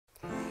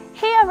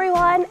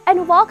everyone,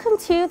 and welcome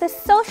to the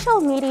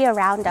Social Media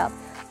Roundup,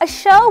 a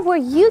show where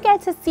you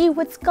get to see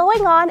what's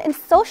going on in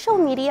social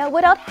media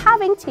without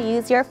having to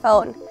use your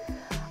phone.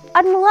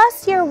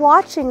 Unless you're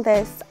watching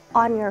this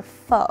on your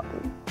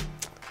phone.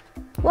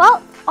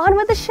 Well, on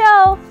with the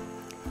show.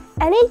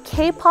 Any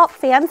K-pop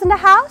fans in the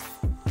house?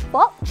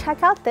 Well,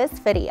 check out this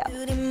video.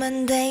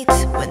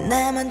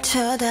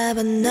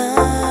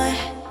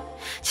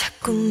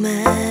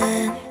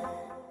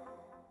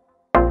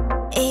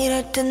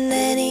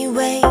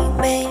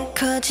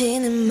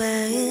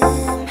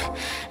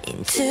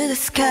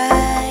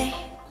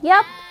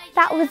 Yep,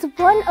 that was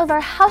one of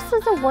our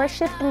houses of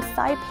worship in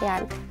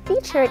Saipan,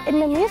 featured in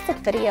the music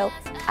video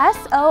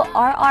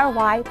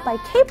SORRY by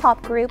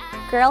K-pop group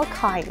Girl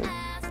Kind.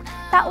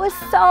 That was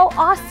so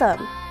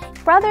awesome.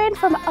 Brethren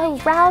from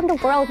around the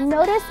world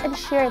noticed and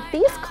shared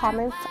these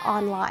comments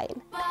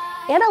online.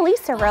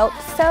 Annalisa wrote,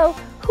 "So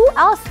who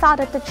else saw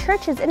that the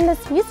church is in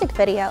this music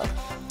video?"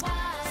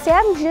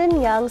 Sam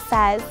Jun Young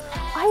says,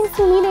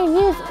 incmedia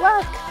news,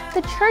 look,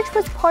 the church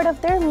was part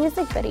of their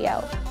music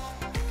video.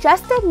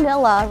 Justin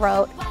Milla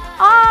wrote,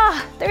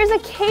 there's a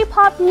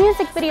K-pop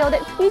music video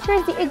that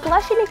features the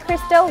Iglesia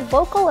Cristo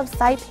vocal of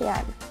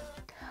Saipan.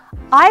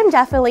 I'm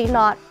definitely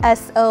not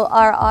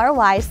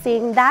SORRY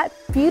seeing that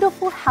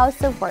beautiful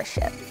house of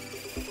worship.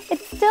 It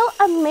still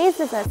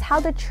amazes us how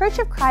the Church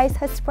of Christ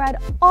has spread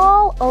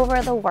all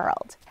over the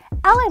world.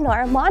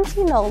 Eleanor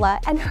Montinola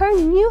and her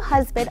new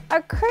husband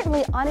are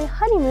currently on a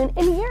honeymoon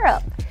in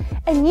Europe.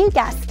 And you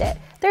guessed it,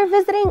 they're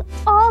visiting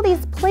all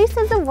these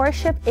places of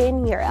worship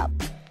in Europe.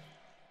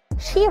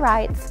 She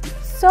writes,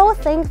 "So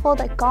thankful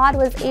that God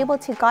was able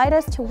to guide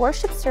us to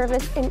worship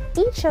service in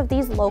each of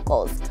these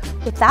locals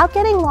without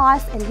getting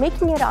lost and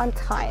making it on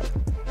time.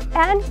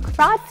 And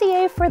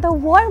grazie for the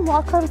warm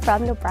welcome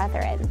from the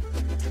brethren."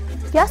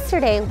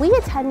 Yesterday, we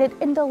attended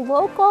in the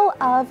local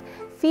of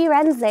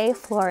Firenze,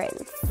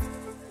 Florence.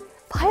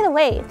 By the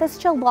way, this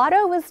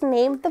gelato was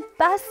named the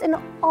best in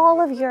all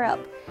of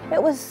Europe.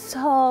 It was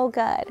so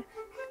good.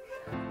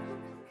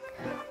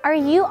 Are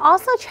you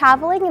also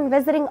traveling and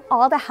visiting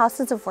all the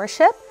houses of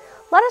worship?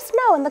 Let us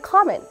know in the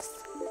comments.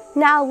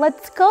 Now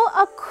let's go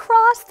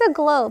across the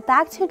globe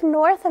back to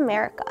North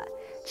America.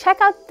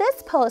 Check out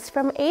this post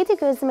from A. de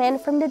Guzman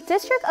from the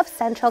District of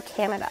Central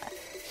Canada.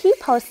 He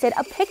posted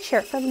a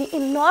picture from the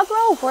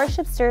inaugural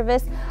worship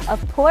service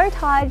of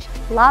Portage,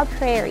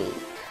 Prairie.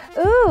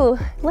 Ooh,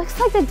 looks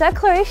like the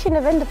Declaration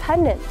of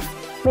Independence.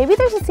 Maybe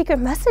there's a secret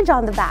message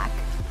on the back.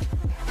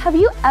 Have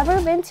you ever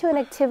been to an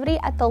activity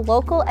at the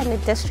local and the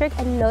district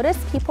and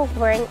noticed people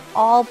wearing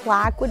all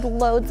black with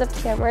loads of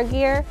camera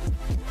gear?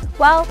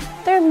 Well,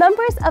 they're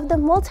members of the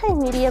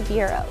Multimedia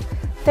Bureau.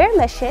 Their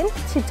mission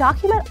to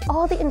document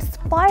all the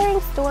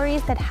inspiring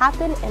stories that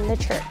happen in the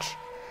church.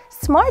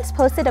 Smarts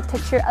posted a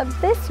picture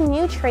of this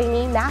new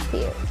trainee,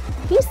 Matthew.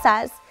 He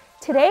says,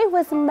 "Today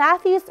was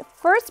Matthew's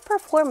first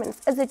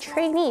performance as a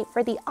trainee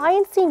for the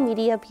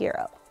incmedia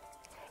Bureau."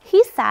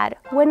 He said,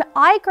 "When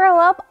I grow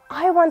up,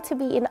 I want to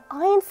be in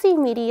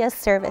incmedia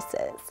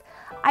services."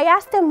 I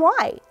asked him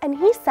why, and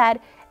he said,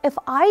 "If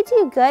I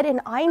do good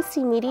in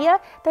incmedia,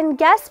 then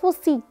guests will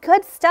see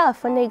good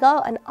stuff when they go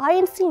on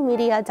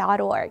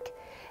incmedia.org.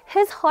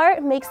 His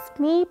heart makes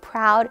me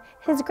proud.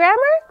 His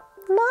grammar,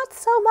 not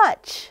so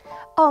much."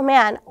 Oh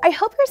man, I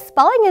hope your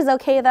spelling is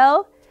okay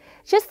though.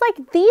 Just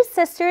like these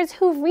sisters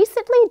who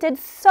recently did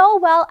so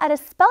well at a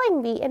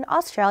spelling bee in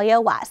Australia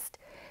West.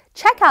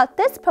 Check out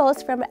this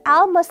post from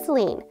Al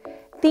Mussolini.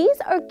 "These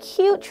are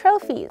cute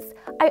trophies.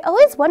 I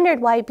always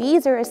wondered why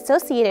bees are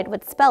associated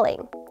with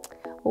spelling.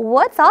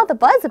 What's all the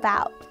buzz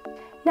about?"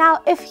 Now,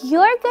 if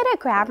you're good at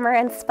grammar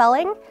and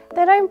spelling,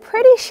 then I'm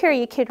pretty sure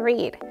you could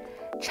read.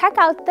 Check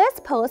out this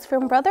post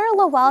from Brother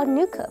Lowell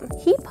Newcomb.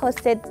 He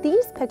posted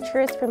these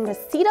pictures from the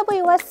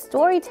CWS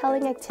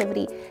storytelling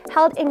activity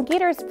held in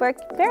Gaithersburg,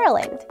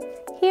 Maryland.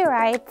 He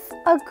writes,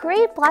 "A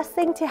great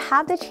blessing to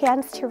have the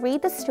chance to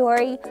read the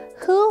story,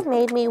 Who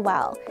Made Me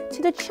Well,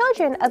 to the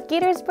children of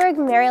Gaithersburg,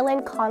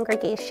 Maryland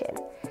congregation.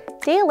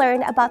 They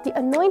learn about the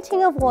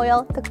anointing of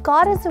oil, that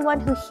God is the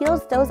one who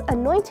heals those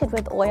anointed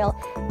with oil,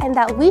 and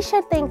that we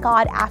should thank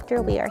God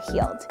after we are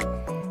healed.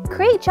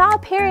 Great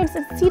job, parents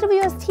and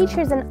CWS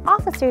teachers and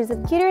officers of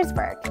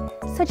Gaithersburg.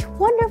 Such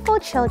wonderful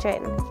children.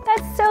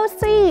 That's so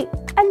sweet.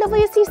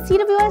 NWC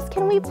CWS,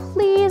 can we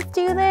please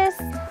do this?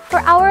 For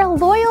our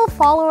loyal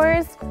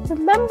followers,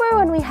 remember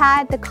when we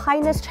had the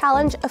kindness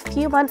challenge a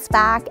few months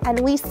back and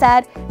we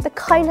said the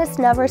kindness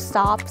never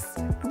stops?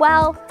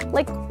 Well,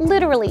 like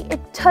literally, it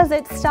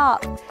doesn't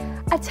stop.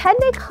 A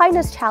 10-day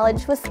kindness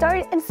challenge was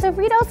started in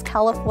Cerritos,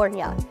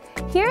 California.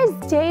 Here is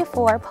day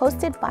 4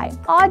 posted by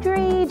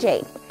Audrey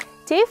J.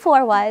 Day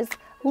 4 was,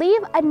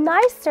 leave a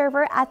nice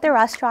server at the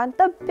restaurant,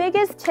 the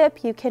biggest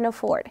tip you can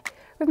afford.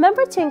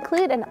 Remember to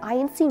include an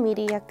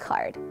incmedia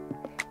card.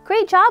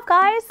 Great job,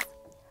 guys!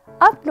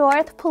 Up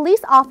north,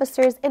 police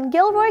officers in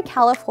Gilroy,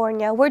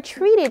 California were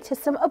treated to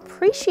some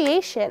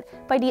appreciation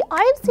by the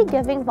IMC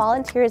Giving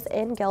volunteers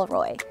in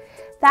Gilroy.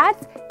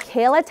 That's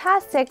Kayla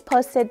Tastic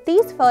posted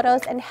these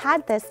photos and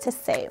had this to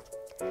say.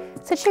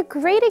 Such a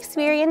great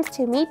experience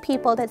to meet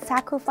people that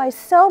sacrifice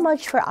so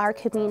much for our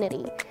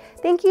community.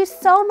 Thank you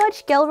so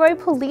much, Gilroy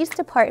Police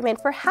Department,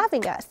 for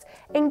having us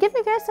and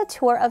giving us a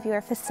tour of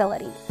your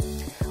facility.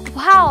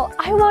 Wow,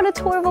 I want a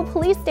tour of a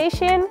police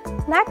station.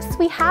 Next,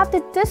 we have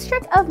the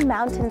District of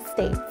Mountain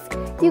States.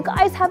 You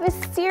guys have a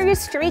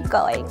serious streak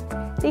going.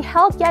 They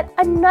held yet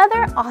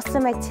another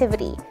awesome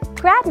activity,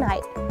 Grad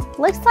Night.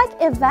 Looks like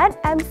event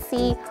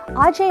MC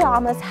Ajay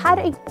Amos had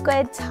a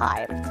good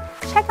time.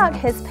 Check out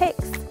his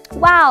pics.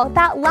 Wow,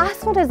 that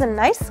last one is a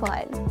nice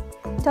one.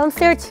 Don't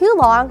stare too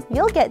long,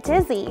 you'll get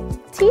dizzy.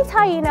 T.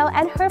 Taino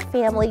and her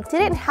family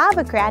didn't have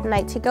a grad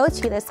night to go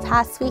to this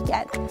past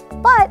weekend,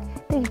 but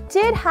they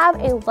did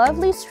have a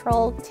lovely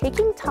stroll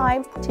taking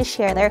time to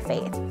share their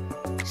faith.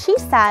 She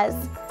says,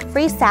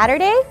 "Free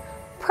Saturday?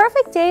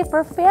 Perfect day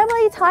for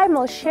family time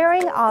while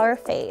sharing our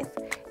faith.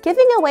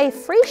 Giving away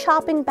free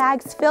shopping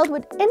bags filled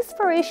with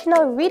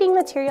inspirational reading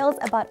materials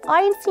about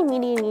INC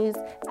Media News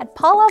at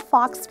Paula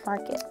Fox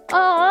Market."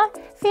 Aw,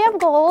 fam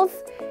goals!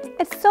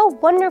 It's so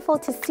wonderful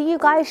to see you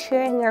guys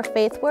sharing your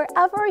faith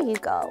wherever you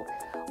go.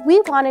 We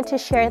wanted to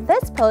share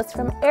this post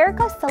from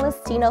Erica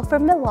Celestino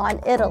from Milan,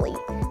 Italy.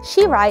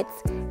 She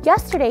writes,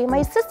 "Yesterday,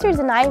 my sisters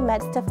and I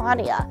met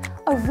Stefania,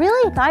 a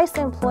really nice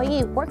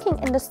employee working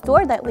in the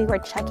store that we were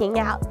checking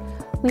out.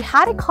 We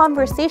had a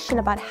conversation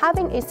about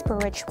having a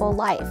spiritual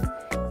life.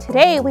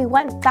 Today, we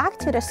went back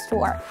to the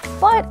store,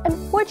 but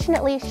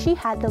unfortunately, she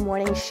had the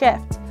morning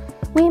shift.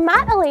 We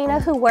met Elena,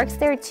 who works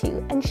there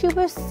too, and she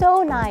was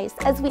so nice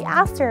as we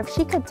asked her if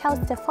she could tell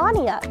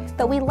Stefania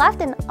that we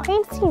left an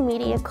INC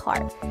Media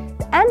card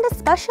and a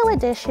special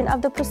edition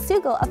of the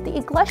Prosugo of the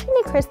Iglesia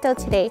de Cristo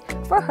today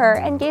for her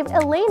and gave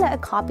Elena a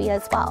copy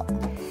as well.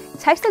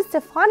 Texted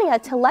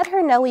Stefania to let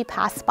her know we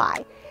passed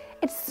by.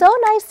 It's so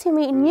nice to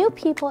meet new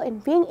people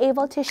and being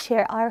able to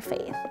share our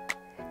faith."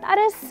 That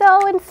is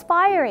so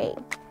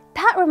inspiring.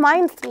 That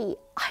reminds me,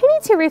 I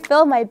need to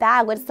refill my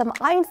bag with some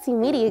INC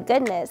Media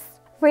goodness.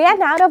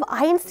 Ran out of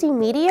INC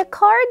Media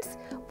cards?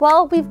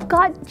 Well, we've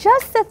got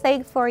just the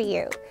thing for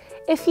you.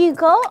 If you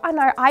go on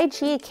our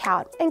IG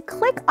account and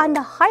click on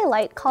the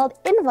highlight called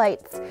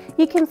Invites,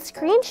 you can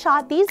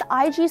screenshot these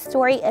IG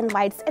story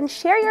invites and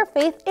share your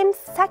faith in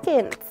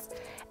seconds.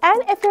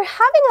 And if you're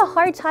having a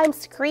hard time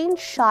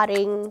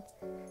screenshotting,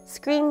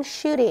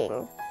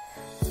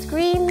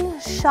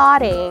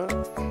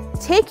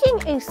 taking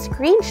a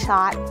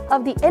screenshot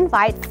of the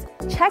invites,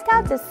 check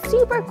out this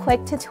super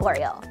quick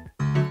tutorial.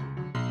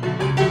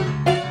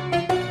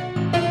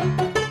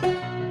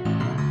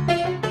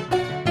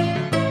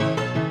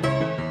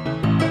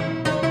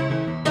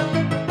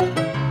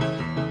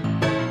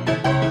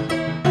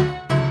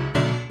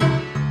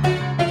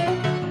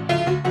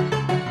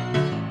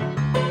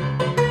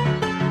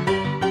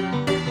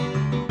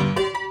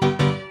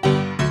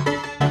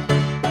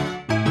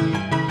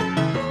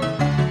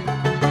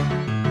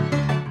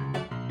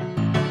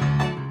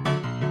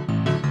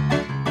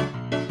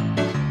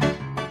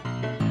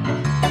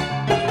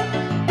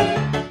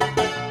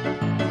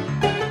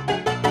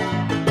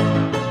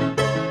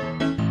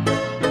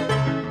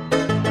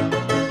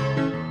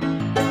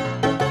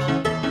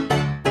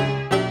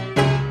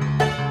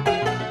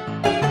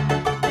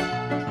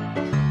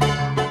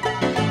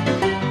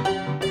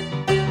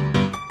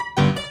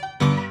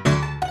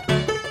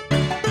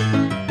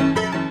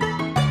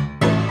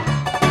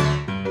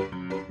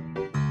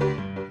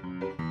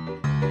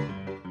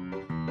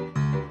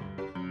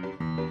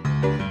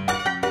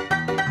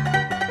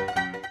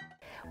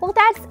 Well,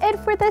 that's it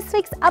for this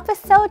week's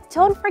episode.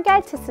 Don't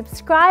forget to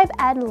subscribe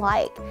and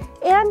like.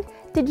 And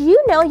did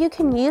you know you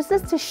can use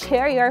this to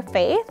share your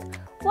faith?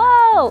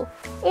 Whoa!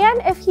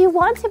 And if you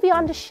want to be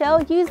on the show,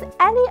 use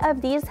any of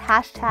these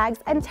hashtags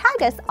and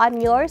tag us on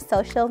your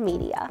social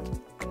media.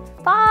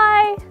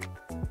 Bye!